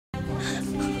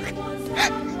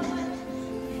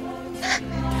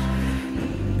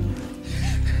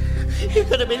You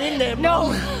could have been in there, Mum.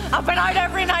 No, I've been out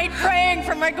every night praying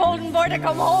for my golden boy to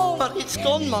come home. But it's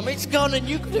gone, Mum, it's gone, and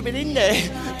you could have been in there.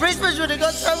 Christmas would have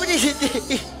got so many...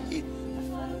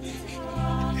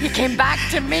 You came back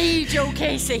to me, Joe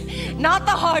Casey, not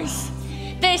the house.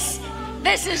 This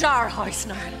is our house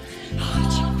now.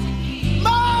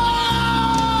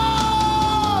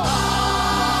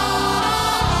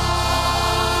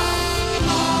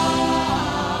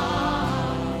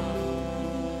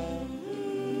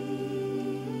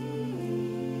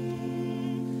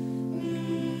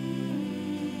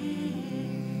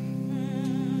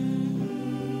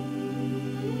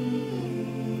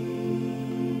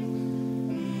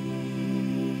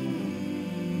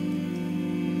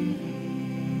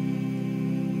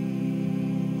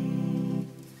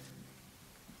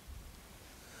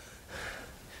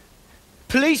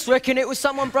 Police reckon it was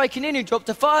someone breaking in who dropped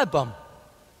a firebomb.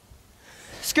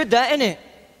 It's good that, isn't it?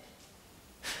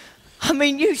 I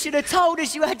mean, you should have told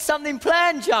us you had something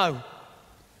planned, Joe.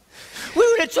 We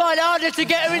would have tried harder to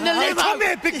get her in the limo. Come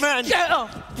here, big man. Get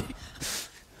her.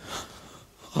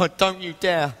 Oh, don't you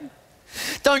dare.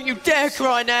 Don't you dare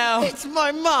cry now. It's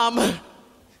my mum.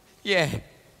 Yeah,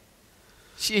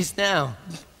 she is now.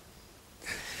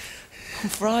 On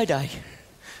Friday,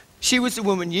 she was the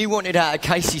woman you wanted out of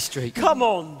Casey Street. Come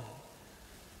on.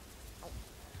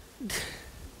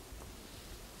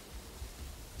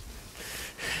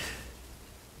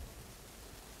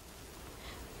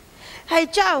 Hey,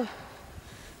 Joe.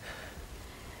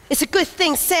 It's a good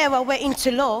thing Sarah went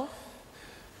into law.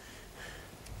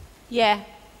 Yeah.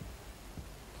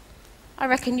 I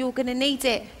reckon you're gonna need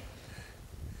it.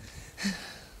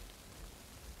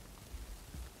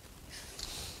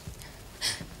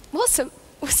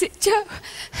 Was it Joe?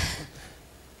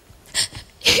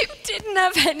 You didn't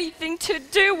have anything to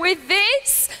do with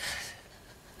this.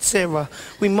 Sarah,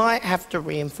 we might have to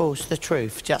reinforce the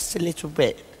truth just a little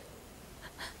bit.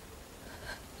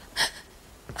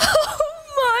 Oh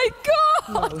my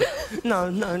God!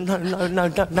 No.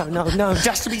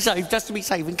 Just to be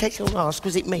safe, in case you'll ask,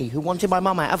 was it me who wanted my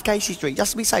mum out of Casey Street?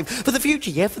 Just to be safe. For the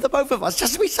future, yeah? For the both of us.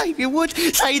 Just to be safe, you would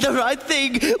say the right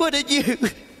thing, wouldn't you?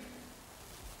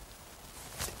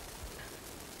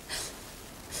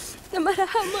 No matter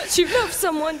how much you love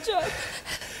someone, Joe,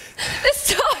 there's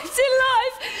times in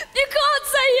life you can't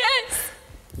say yes.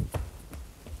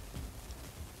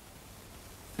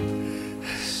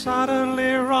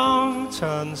 Suddenly wrong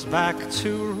turns back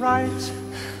to right,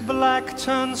 black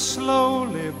turns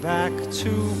slowly back to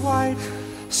white,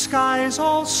 skies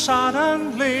all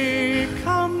suddenly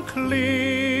come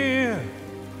clear.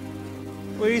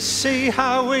 We see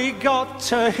how we got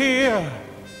to here.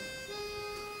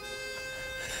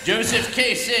 Joseph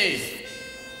Casey,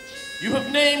 you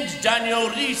have named Daniel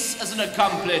Reese as an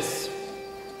accomplice.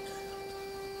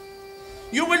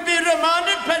 You will be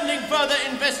remanded pending further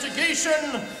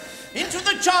investigation into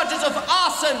the charges of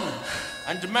arson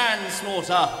and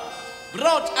manslaughter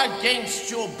brought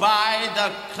against you by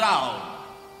the Crown.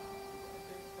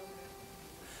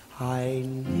 I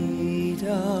need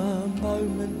a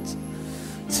moment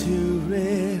to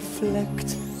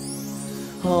reflect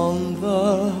on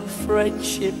the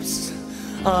friendships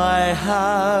I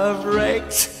have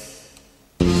wrecked.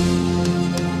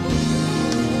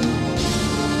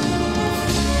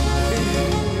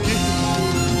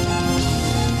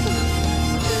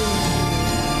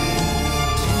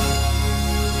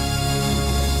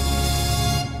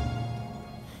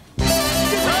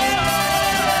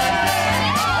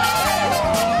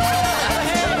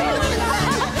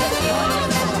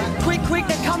 Quick,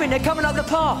 they're coming up the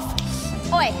path.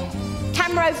 Oi,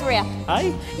 camera over here.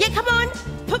 Hey? Yeah, come on.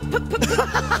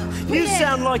 You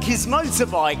sound like his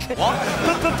motorbike.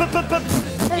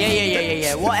 What?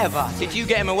 Yeah, whatever. Did you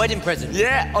get him a wedding present?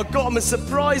 Yeah, I got him a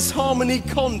surprise harmony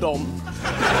condom.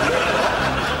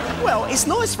 Well, it's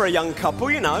nice for a young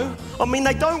couple, you know. I mean,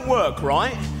 they don't work,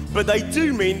 right? But they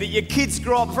do mean that your kids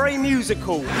grow up very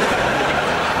musical.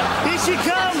 Here she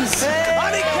comes! Hey.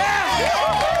 Honey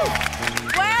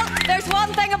cow! Well, there's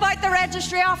one thing about the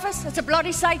registry office. It's a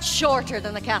bloody sight shorter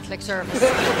than the Catholic service.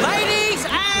 Ladies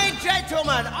and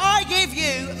gentlemen, I give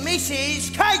you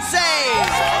Mrs. Casey!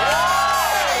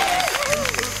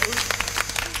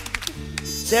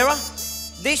 Sarah,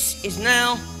 this is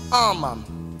now our mum.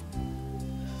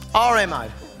 Our MO.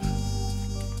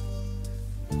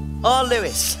 Our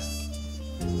Lewis.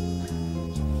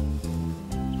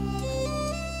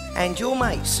 And your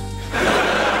mates.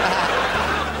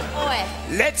 Oi.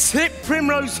 Let's hit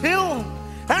Primrose Hill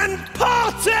and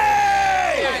party!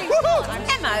 Emmo,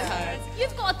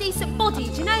 You've got a decent body,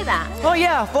 do you know that? Oh,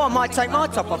 yeah, I thought I might take my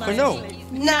top off and all.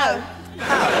 No.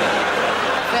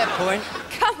 Fair point.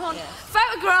 Come on,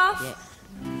 photograph. Yeah.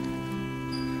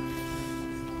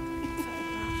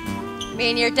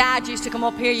 Me and your dad used to come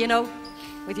up here, you know,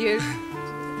 with you,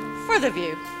 for the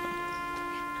view.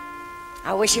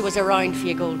 I wish he was around for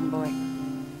you, golden boy.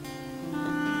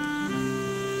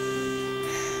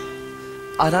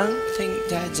 I don't think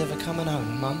Dad's ever coming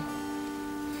home, Mum.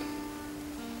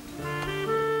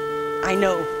 I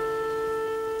know.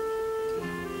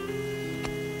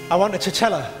 I wanted to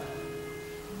tell her.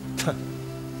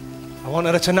 I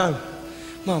wanted her to know.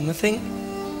 Mum, I think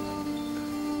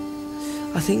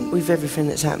with everything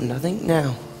that's happened, I think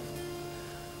now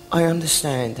I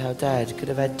understand how Dad could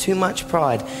have had too much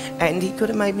pride and he could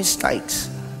have made mistakes.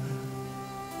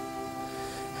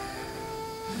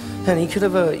 And he could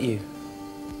have hurt you.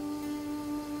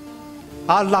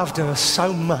 I loved her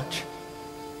so much.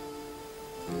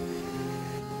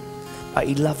 But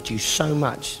he loved you so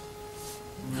much.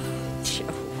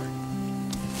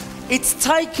 It's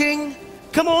taking.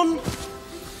 Come on.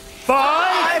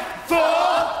 5, 4,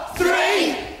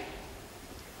 3.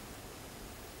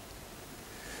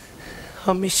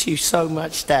 I miss you so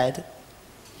much, Dad.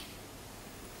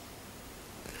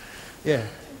 Yeah.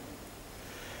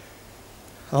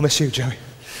 I miss you, Joey.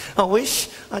 I wish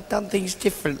I'd done things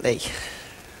differently.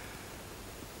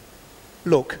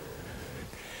 Look,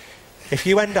 if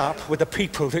you end up with the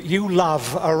people that you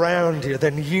love around you,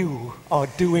 then you are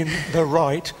doing the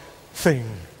right thing.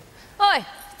 Oi,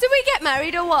 did we get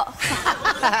married or what?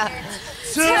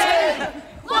 2,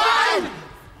 1.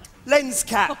 Lens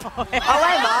cap. Oh,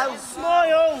 hello.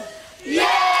 Smile.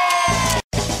 Yeah!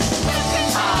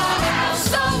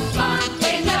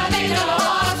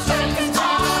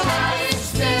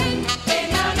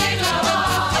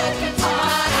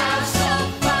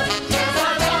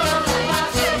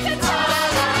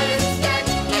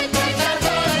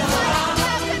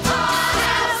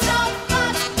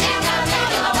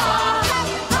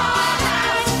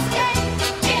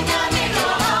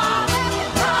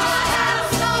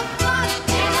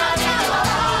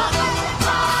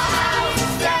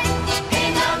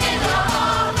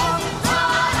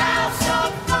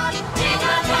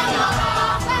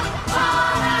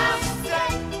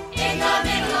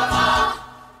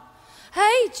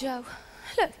 Joe,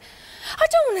 look, I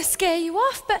don't want to scare you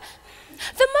off, but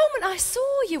the moment I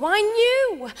saw you, I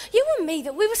knew, you and me,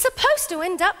 that we were supposed to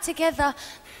end up together. And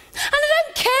I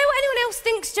don't care what anyone else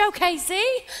thinks, Joe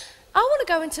Casey. I want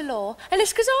to go into law, and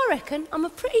it's because I reckon I'm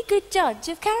a pretty good judge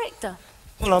of character.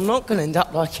 Well, I'm not going to end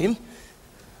up like him.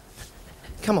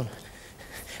 Come on.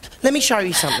 Let me show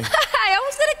you something. Hey, I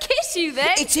was going to kiss you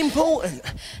then. It's important.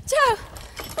 Joe,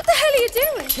 what the hell are you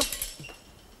doing?